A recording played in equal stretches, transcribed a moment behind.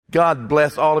God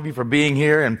bless all of you for being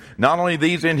here, and not only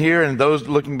these in here and those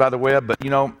looking by the web, but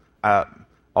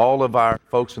all of our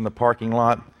folks in the parking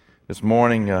lot. This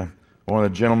morning, one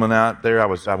of the gentlemen out there,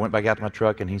 I went back out to my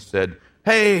truck and he said,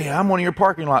 "Hey, I'm one of your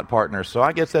parking lot partners." So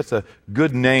I guess that's a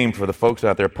good name for the folks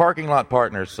out there, parking lot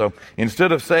partners. So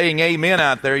instead of saying amen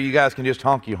out there, you guys can just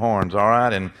honk your horns, all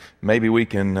right? And maybe we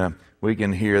can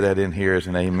hear that in here as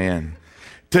an amen.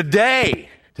 Today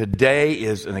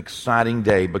is an exciting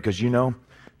day because,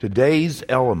 today's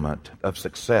element of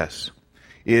success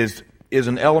is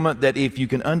an element that if you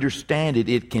can understand it,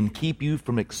 it can keep you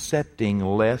from accepting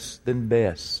less than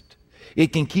best.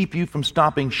 It can keep you from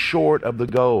stopping short of the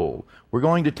goal. We're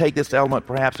going to take this element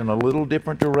perhaps in a little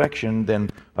different direction than,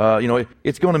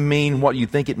 it's going to mean what you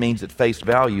think it means at face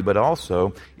value, but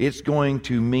also it's going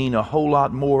to mean a whole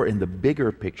lot more in the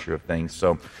bigger picture of things.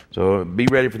 So be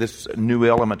ready for this new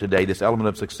element today, this element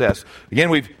of success. Again,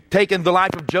 we've taken the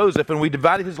life of Joseph and we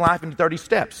divided his life into 30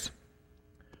 steps.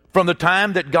 From the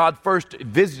time that God first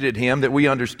visited him, that we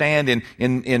understand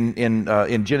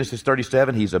in Genesis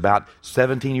 37, he's about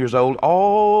 17 years old,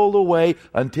 all the way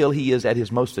until he is at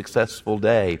his most successful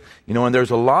day. And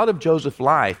there's a lot of Joseph's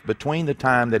life between the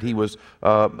time that he was,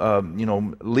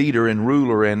 leader and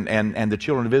ruler and the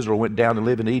children of Israel went down to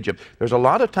live in Egypt. There's a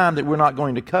lot of time that we're not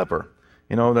going to cover.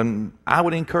 Then I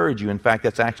would encourage you. In fact,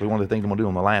 that's actually one of the things I'm going to do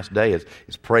on the last day is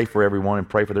pray for everyone and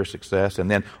pray for their success.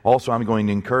 And then also I'm going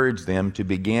to encourage them to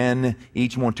begin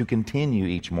each morning, to continue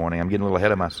each morning. I'm getting a little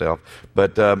ahead of myself.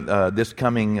 But this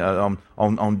coming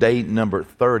on day number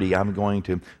 30, I'm going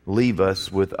to leave us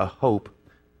with a hope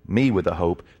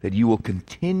that you will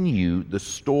continue the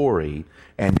story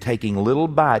and taking little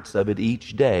bites of it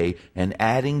each day and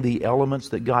adding the elements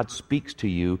that God speaks to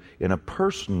you in a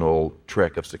personal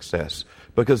trek of success.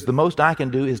 Because the most I can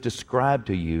do is describe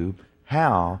to you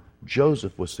how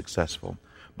Joseph was successful.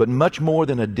 But much more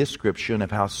than a description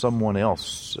of how someone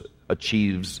else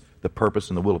achieves the purpose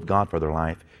and the will of God for their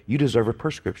life, you deserve a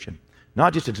prescription.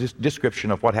 Not just a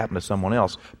description of what happened to someone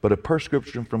else, but a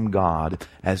prescription from God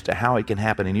as to how it can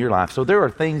happen in your life. So there are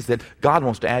things that God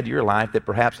wants to add to your life that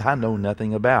perhaps I know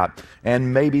nothing about.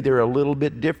 And maybe they're a little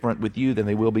bit different with you than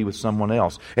they will be with someone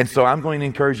else. And so I'm going to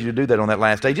encourage you to do that on that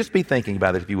last day. Just be thinking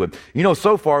about it if you would.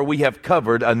 So far we have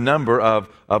covered a number of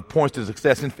points to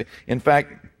success. In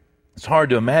fact, it's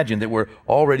hard to imagine that we're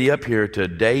already up here to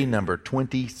day number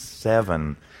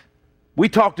 27. We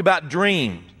talked about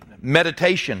dreams,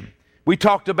 meditation. We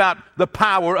talked about the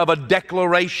power of a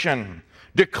declaration.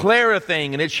 Declare a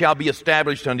thing and it shall be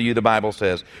established unto you, the Bible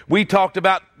says. We talked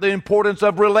about the importance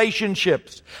of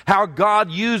relationships, how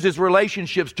God uses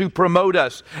relationships to promote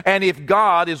us. And if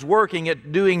God is working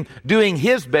at doing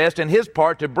His best and His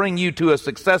part to bring you to a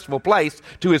successful place,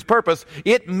 to His purpose,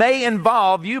 it may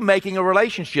involve you making a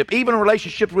relationship, even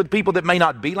relationships with people that may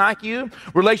not be like you,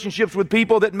 relationships with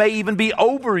people that may even be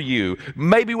over you,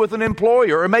 maybe with an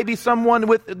employer, or maybe someone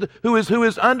who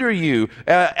is under you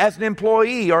as an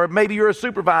employee, or maybe you're a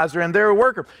supervisor and they're a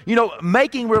worker.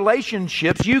 Making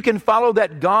relationships, you can follow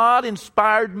that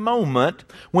God-inspired moment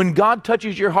when God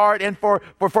touches your heart and for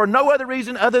no other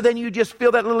reason other than you just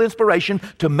feel that little inspiration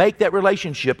to make that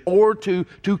relationship or to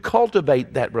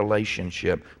cultivate that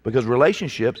relationship, because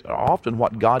relationships are often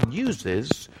what God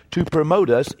uses to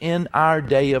promote us in our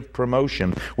day of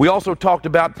promotion. We also talked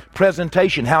about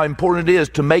presentation, how important it is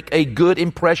to make a good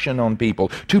impression on people,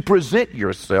 to present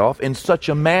yourself in such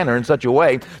a manner, in such a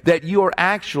way that you are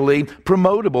actually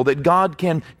promotable, that God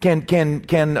can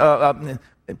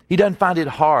He doesn't find it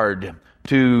hard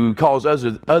to cause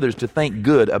others to think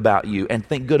good about you and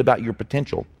think good about your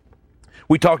potential.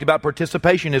 We talked about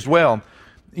participation as well.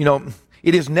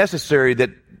 It is necessary that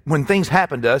when things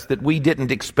happen to us that we didn't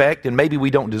expect and maybe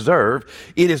we don't deserve,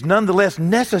 it is nonetheless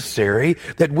necessary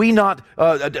that we not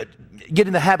get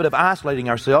in the habit of isolating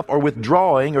ourselves or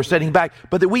withdrawing or setting back,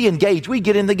 but that we engage, we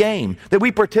get in the game, that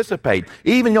we participate.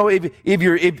 Even if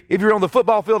you're on the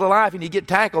football field of life and you get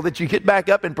tackled, that you get back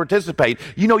up and participate.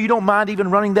 You don't mind even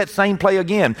running that same play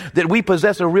again. That we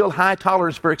possess a real high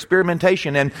tolerance for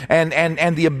experimentation and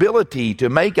the ability to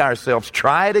make ourselves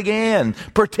try it again.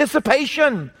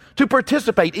 Participation. To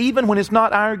participate even when it's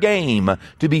not our game,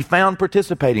 to be found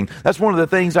participating. That's one of the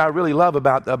things I really love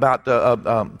about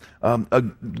a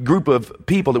group of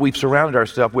people that we've surrounded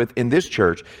ourselves with in this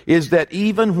church, is that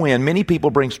even when many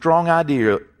people bring strong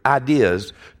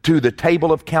ideas to the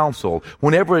table of counsel,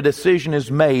 whenever a decision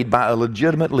is made by a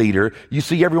legitimate leader, you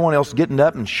see everyone else getting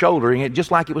up and shouldering it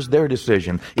just like it was their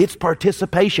decision. It's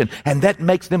participation, and that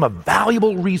makes them a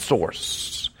valuable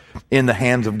resource in the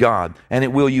hands of God, and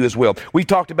it will you as well. We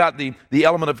talked about the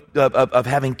element of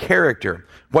having character.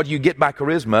 What you get by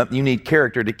charisma, you need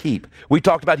character to keep. We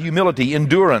talked about humility,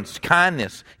 endurance,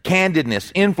 kindness,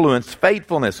 candidness, influence,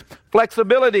 faithfulness,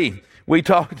 flexibility. We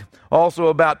talked also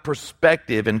about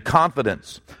perspective and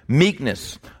confidence,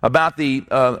 meekness, about the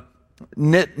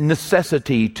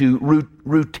necessity to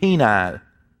routinize,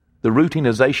 the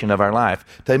routinization of our life,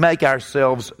 to make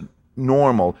ourselves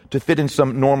normal, to fit in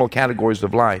some normal categories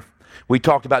of life. We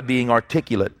talked about being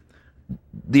articulate,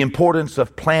 the importance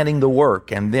of planning the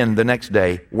work, and then the next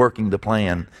day working the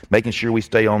plan, making sure we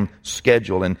stay on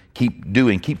schedule and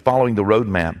keep following the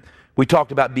roadmap. We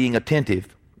talked about being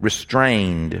attentive,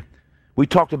 restrained. We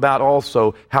talked about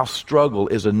also how struggle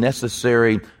is a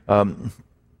necessary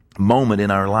moment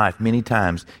in our life. Many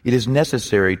times it is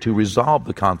necessary to resolve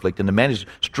the conflict and to manage.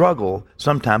 Struggle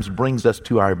sometimes brings us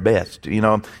to our best.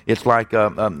 It's like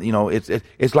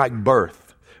it's like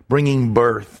birth, bringing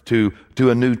birth to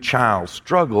a new child.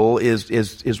 Struggle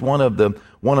is one of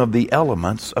the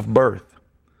elements of birth.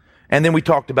 And then we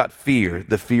talked about fear,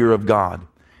 the fear of God.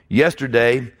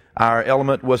 Yesterday our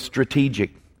element was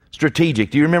strategic.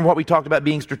 Strategic. Do you remember what we talked about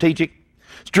being strategic?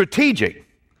 Strategic.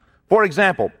 For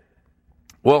example,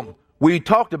 well, we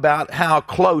talked about how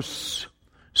close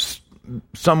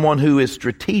someone who is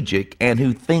strategic and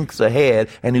who thinks ahead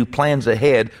and who plans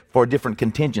ahead for different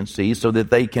contingencies so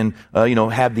that they can,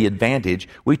 have the advantage.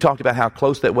 We talked about how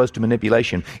close that was to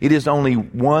manipulation. It is only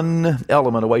one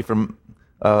element away from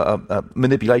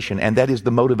manipulation, and that is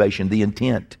the motivation, the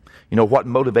intent. What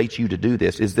motivates you to do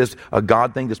this? Is this a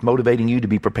God thing that's motivating you to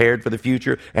be prepared for the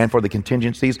future and for the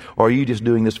contingencies, or are you just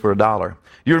doing this for $1?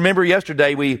 You remember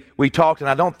yesterday we talked, and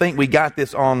I don't think we got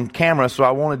this on camera, so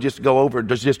I want to just go over it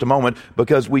just a moment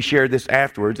because we shared this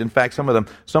afterwards. In fact, some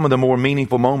of the more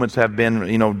meaningful moments have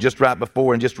been, just right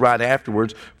before and just right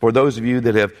afterwards. For those of you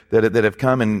that have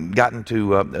come and gotten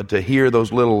to hear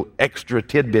those little extra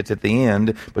tidbits at the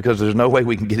end, because there's no way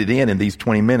we can get it in these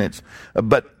 20 minutes.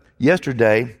 But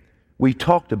yesterday we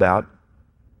talked about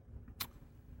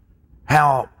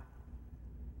how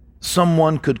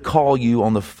someone could call you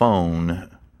on the phone,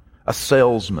 a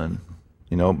salesman,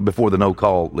 before the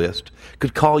no-call list,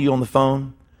 could call you on the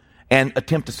phone and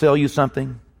attempt to sell you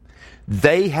something.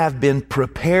 They have been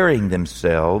preparing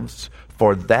themselves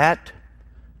for that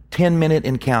 10-minute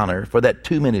encounter, for that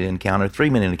 2-minute encounter,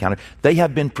 3-minute encounter. They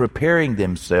have been preparing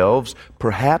themselves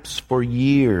perhaps for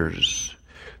years.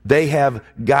 They have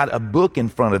got a book in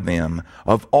front of them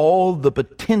of all the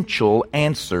potential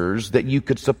answers that you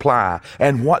could supply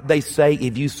and what they say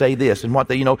if you say this and what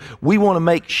they, we want to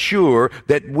make sure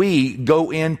that we go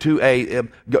into a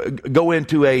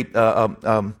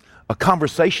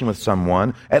conversation with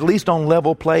someone at least on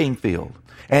level playing field.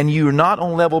 And you're not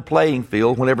on level playing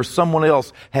field whenever someone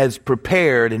else has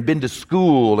prepared and been to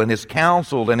school and has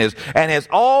counseled and has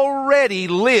already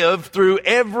lived through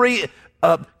every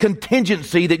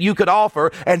contingency that you could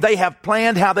offer, and they have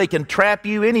planned how they can trap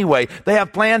you anyway. They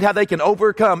have planned how they can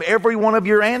overcome every one of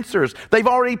your answers. They've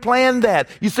already planned that.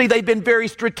 You see, they've been very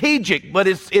strategic, but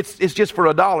it's just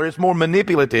for $1. It's more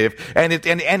manipulative, and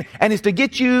it's to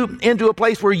get you into a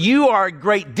place where you are at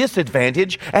great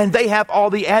disadvantage, and they have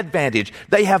all the advantage.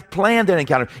 They have planned that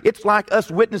encounter. It's like us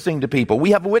witnessing to people.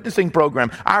 We have a witnessing program.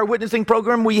 Our witnessing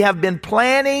program, we have been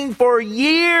planning for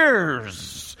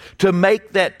years to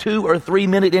make that 2 or 3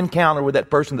 minute encounter with that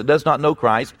person that does not know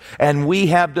Christ. And we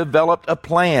have developed a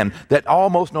plan that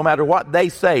almost no matter what they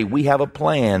say, we have a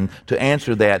plan to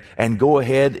answer that and go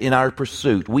ahead in our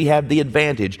pursuit. We have the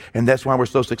advantage, and that's why we're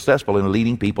so successful in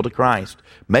leading people to Christ.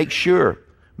 Make sure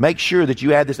that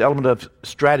you add this element of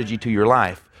strategy to your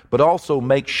life. But also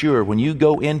make sure when you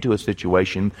go into a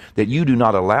situation that you do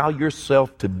not allow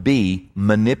yourself to be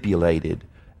manipulated,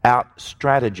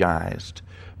 out-strategized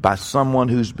by someone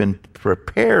who's been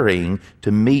preparing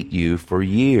to meet you for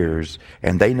years,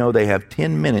 and they know they have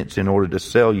 10 minutes in order to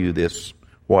sell you this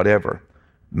whatever.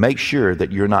 Make sure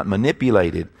that you're not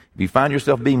manipulated. If you find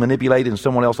yourself being manipulated and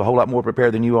someone else a whole lot more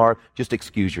prepared than you are, just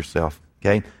excuse yourself,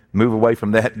 okay? Move away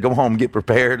from that, go home, get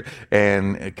prepared,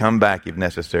 and come back if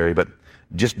necessary, but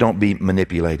just don't be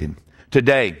manipulated.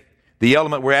 Today, the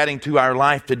element we're adding to our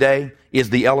life today is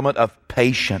the element of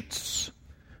patience.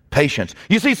 Patience.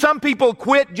 You see, some people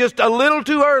quit just a little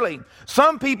too early.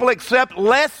 Some people accept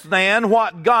less than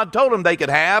what God told them they could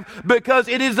have because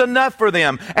it is enough for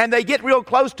them. And they get real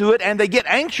close to it and they get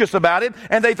anxious about it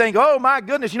and they think, oh my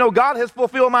goodness, God has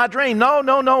fulfilled my dream.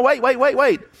 No,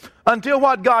 wait. Until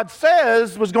what God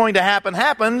says was going to happen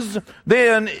happens,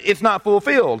 then it's not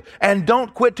fulfilled. And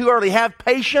don't quit too early. Have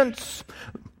patience.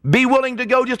 Be willing to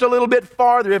go just a little bit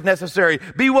farther if necessary.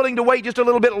 Be willing to wait just a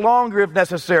little bit longer if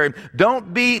necessary.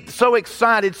 Don't be so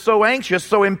excited, so anxious,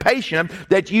 so impatient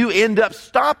that you end up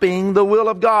stopping the will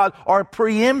of God or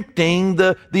preempting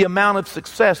the amount of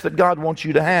success that God wants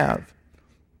you to have.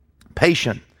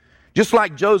 Patient. Just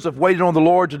like Joseph waited on the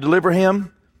Lord to deliver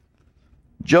him,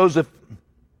 Joseph,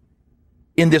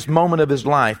 in this moment of his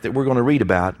life that we're going to read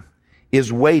about,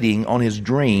 is waiting on his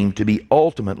dream to be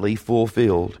ultimately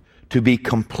fulfilled, to be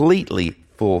completely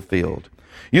fulfilled.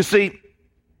 You see,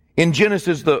 in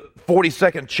Genesis, the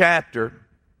 42nd chapter,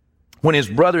 when his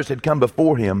brothers had come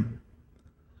before him,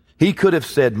 he could have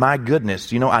said, my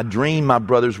goodness, I dreamed my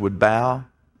brothers would bow.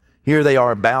 Here they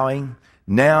are bowing.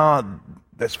 Now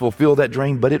let's fulfill that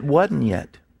dream, but it wasn't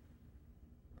yet.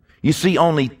 You see,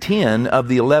 only 10 of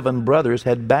the 11 brothers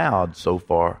had bowed so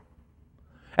far.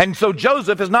 And so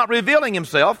Joseph is not revealing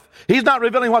himself. He's not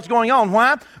revealing what's going on.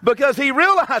 Why? Because he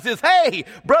realizes, hey,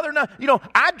 brother,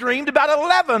 I dreamed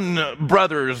about 11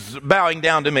 brothers bowing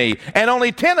down to me, and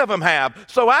only 10 of them have.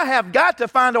 So I have got to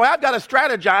find a way. I've got to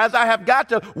strategize. I have got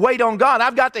to wait on God.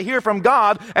 I've got to hear from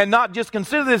God and not just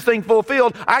consider this thing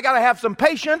fulfilled. I got to have some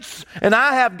patience, and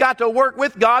I have got to work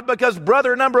with God, because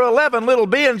brother number 11, little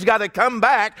Ben's got to come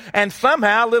back, and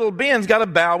somehow little Ben's got to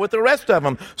bow with the rest of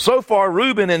them. So far,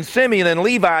 Reuben and Simeon and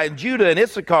Levi and Judah and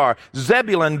Issachar,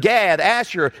 Zebulun, Gad,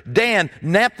 Asher, Dan,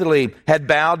 Naphtali had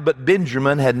bowed, but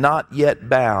Benjamin had not yet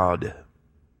bowed.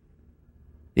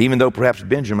 Even though perhaps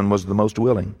Benjamin was the most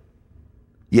willing.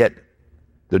 Yet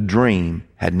the dream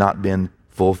had not been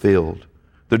fulfilled.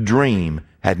 The dream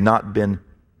had not been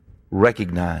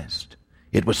recognized.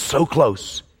 It was so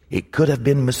close, it could have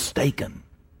been mistaken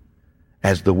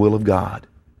as the will of God.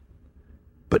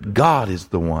 But God is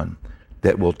the one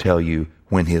that will tell you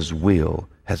when His will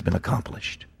has been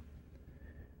accomplished.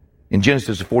 In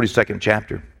Genesis, the 42nd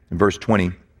chapter, in verse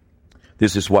 20,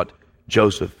 this is what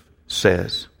Joseph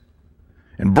says.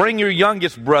 And bring your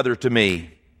youngest brother to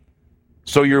me,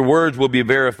 so your words will be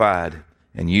verified,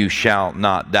 and you shall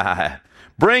not die.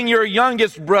 Bring your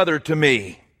youngest brother to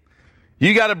me.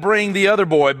 You got to bring the other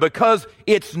boy, because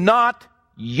it's not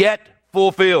yet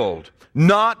fulfilled.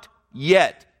 Not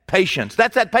yet. Patience.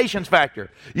 That's that patience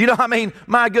factor.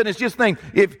 My goodness, just think,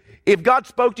 if God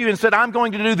spoke to you and said, I'm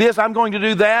going to do this, I'm going to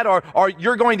do that, or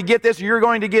you're going to get this, or you're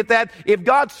going to get that, if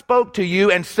God spoke to you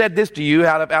and said this to you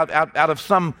out of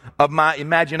some of my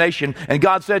imagination, and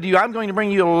God said to you, I'm going to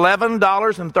bring you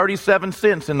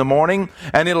 $11.37 in the morning,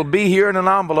 and it'll be here in an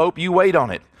envelope, you wait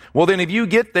on it. Well, then if you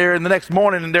get there in the next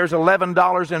morning and there's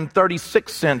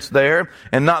 $11.36 there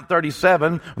and not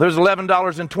 37, there's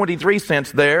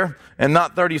 $11.23 there and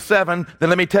not 37, then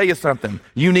let me tell you something.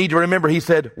 You need to remember, He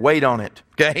said, wait on it,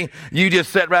 okay? You just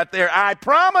sit right there. I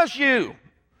promise you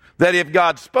that if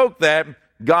God spoke that,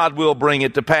 God will bring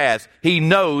it to pass. He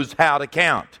knows how to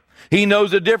count. He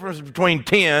knows the difference between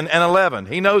 10 and 11.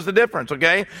 He knows the difference,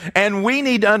 okay? And we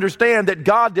need to understand that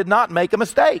God did not make a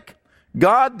mistake.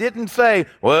 God didn't say,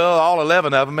 well, all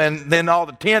 11 of them, and then all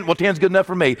the 10, well, 10's good enough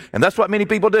for me. And that's what many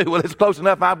people do. Well, it's close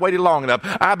enough. I've waited long enough.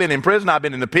 I've been in prison. I've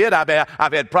been in the pit. I've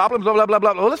had problems, blah, blah, blah,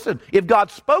 blah. Well, listen, if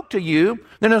God spoke to you,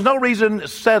 then there's no reason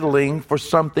settling for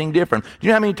something different. Do you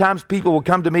know how many times people will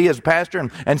come to me as a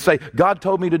pastor and say, God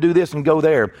told me to do this and go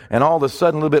there. And all of a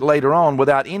sudden, a little bit later on,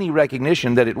 without any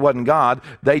recognition that it wasn't God,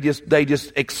 they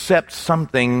just accept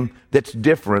something that's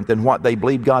different than what they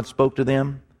believe God spoke to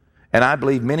them. And I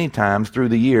believe many times through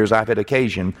the years I've had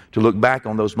occasion to look back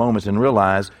on those moments and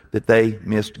realize that they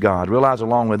missed God. Realize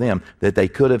along with them that they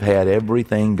could have had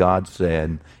everything God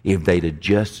said if they'd have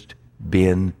just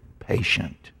been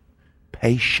patient.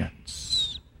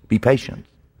 Patience. Be patient.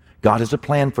 God has a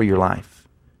plan for your life.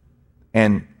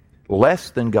 And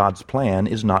less than God's plan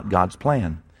is not God's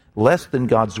plan. Less than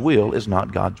God's will is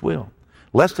not God's will.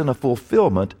 Less than a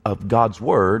fulfillment of God's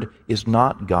word is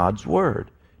not God's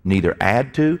word. Neither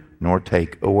add to nor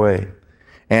take away.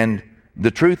 And the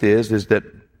truth is that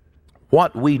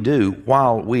what we do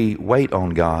while we wait on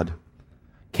God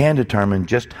can determine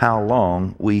just how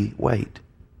long we wait.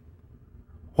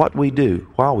 What we do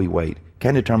while we wait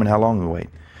can determine how long we wait.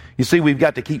 You see, we've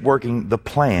got to keep working the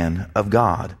plan of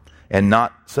God and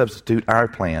not substitute our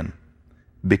plan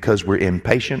because we're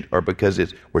impatient or because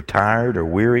we're tired or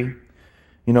weary.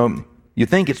 You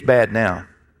think it's bad now.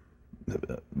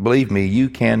 Believe me, you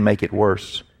can make it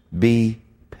worse. Be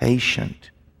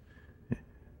patient.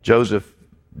 Joseph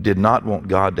did not want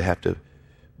God to have to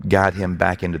guide him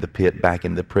back into the pit, back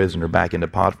into the prison, or back into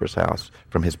Potiphar's house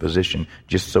from his position,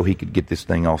 just so he could get this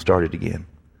thing all started again.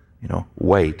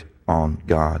 Wait on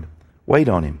God. Wait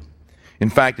on Him. In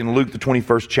fact, in Luke, the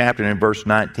 21st chapter, and in verse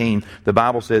 19, the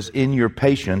Bible says, in your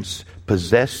patience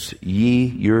possess ye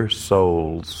your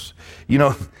souls. You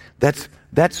know,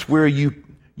 that's where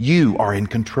you are in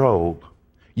control.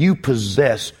 You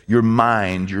possess your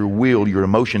mind, your will, your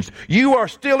emotions. You are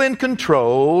still in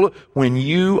control when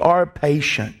you are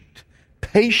patient.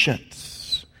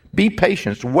 Patience. Be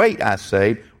patient. Wait, I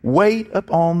say. Wait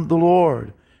upon the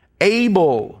Lord.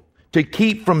 Able to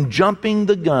keep from jumping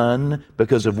the gun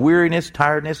because of weariness,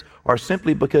 tiredness, or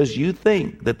simply because you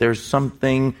think that there's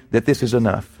something, that this is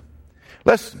enough.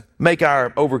 Let's make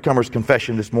our overcomer's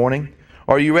confession this morning.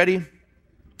 Are you ready?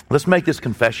 Let's make this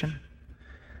confession.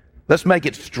 Let's make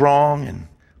it strong, and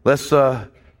let's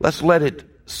let it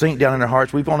sink down in our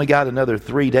hearts. We've only got another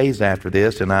 3 days after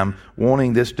this, and I'm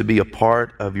wanting this to be a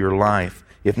part of your life.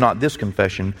 If not this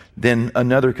confession, then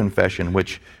another confession,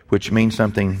 which means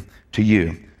something to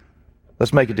you.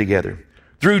 Let's make it together.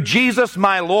 Through Jesus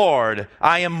my Lord,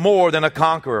 I am more than a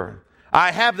conqueror.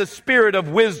 I have the spirit of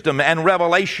wisdom and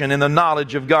revelation in the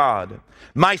knowledge of God.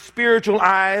 My spiritual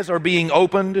eyes are being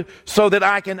opened so that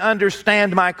I can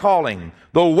understand my calling,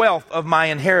 the wealth of my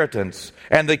inheritance,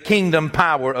 and the kingdom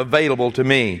power available to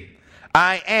me.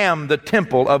 I am the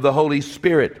temple of the Holy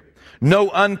Spirit.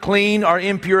 No unclean or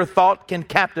impure thought can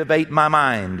captivate my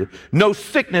mind. No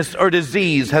sickness or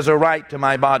disease has a right to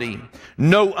my body.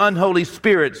 No unholy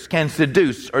spirits can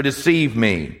seduce or deceive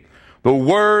me. The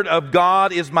Word of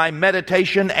God is my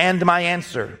meditation and my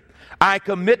answer. I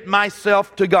commit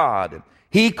myself to God.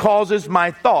 He causes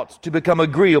my thoughts to become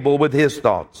agreeable with His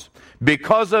thoughts.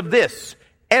 Because of this,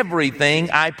 everything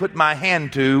I put my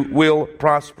hand to will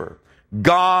prosper.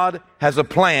 God has a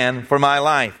plan for my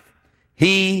life.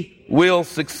 He will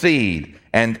succeed,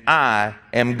 and I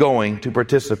am going to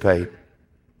participate.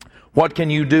 What can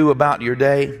you do about your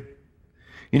day?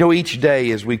 You know, each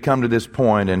day as we come to this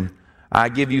point and I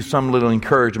give you some little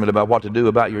encouragement about what to do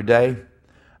about your day,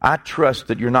 I trust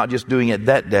that you're not just doing it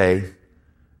that day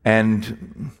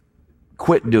and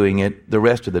quit doing it the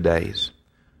rest of the days.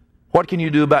 What can you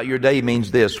do about your day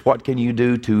means this. What can you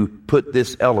do to put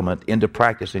this element into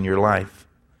practice in your life?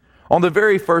 On the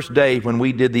very first day when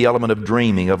we did the element of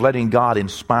dreaming, of letting God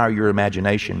inspire your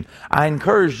imagination, I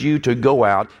encouraged you to go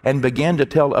out and begin to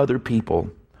tell other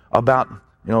people about,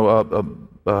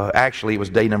 actually it was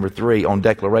day number 3 on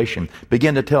declaration.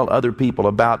 Begin to tell other people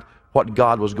about what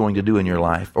God was going to do in your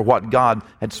life, or what God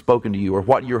had spoken to you, or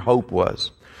what your hope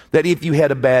was. That if you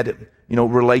had a bad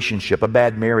relationship, a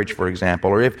bad marriage, for example,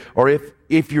 or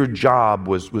if your job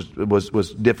was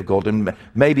difficult, and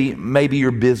maybe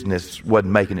your business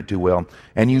wasn't making it too well,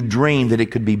 and you dreamed that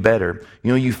it could be better.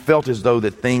 You felt as though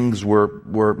that things were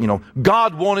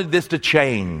God wanted this to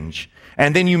change.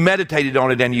 And then you meditated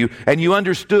on it, and you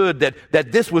understood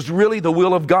that this was really the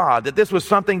will of God, that this was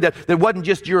something that wasn't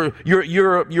just your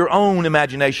own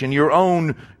imagination, your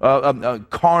own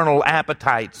carnal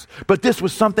appetites, but this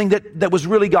was something that was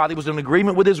really God. It was in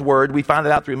agreement with His Word. We find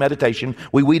it out through meditation.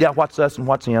 We weed out what's us and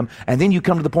what's Him, and then you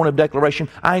come to the point of declaration.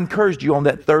 I encouraged you on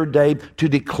that third day to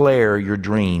declare your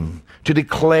dream, to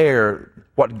declare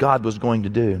what God was going to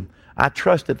do. I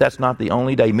trust that that's not the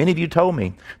only day. Many of you told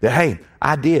me that, hey,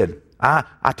 I did.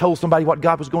 I told somebody what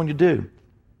God was going to do.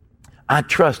 I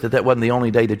trust that wasn't the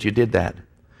only day that you did that.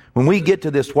 When we get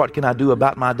to this, what can I do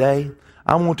about my day?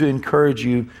 I want to encourage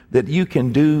you that you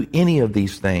can do any of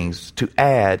these things to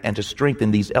add and to strengthen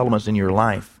these elements in your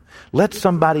life. Let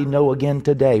somebody know again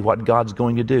today what God's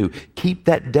going to do. Keep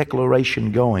that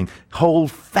declaration going.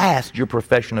 Hold fast your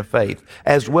profession of faith,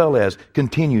 as well as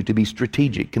continue to be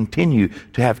strategic, continue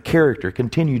to have character,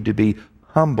 continue to be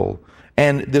humble.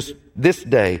 And this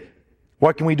day,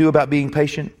 what can we do about being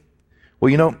patient?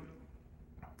 Well,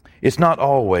 it's not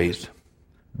always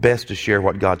best to share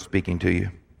what God's speaking to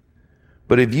you.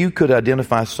 But if you could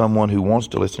identify someone who wants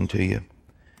to listen to you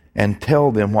and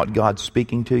tell them what God's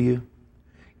speaking to you,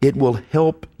 it will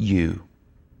help you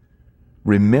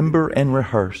remember and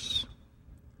rehearse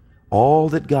all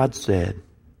that God said,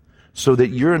 so that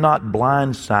you're not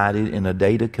blindsided in a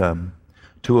day to come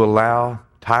to allow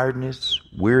tiredness,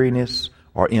 weariness,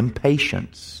 or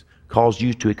impatience cause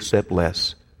you to accept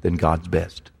less than God's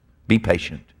best. Be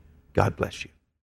patient. God bless you.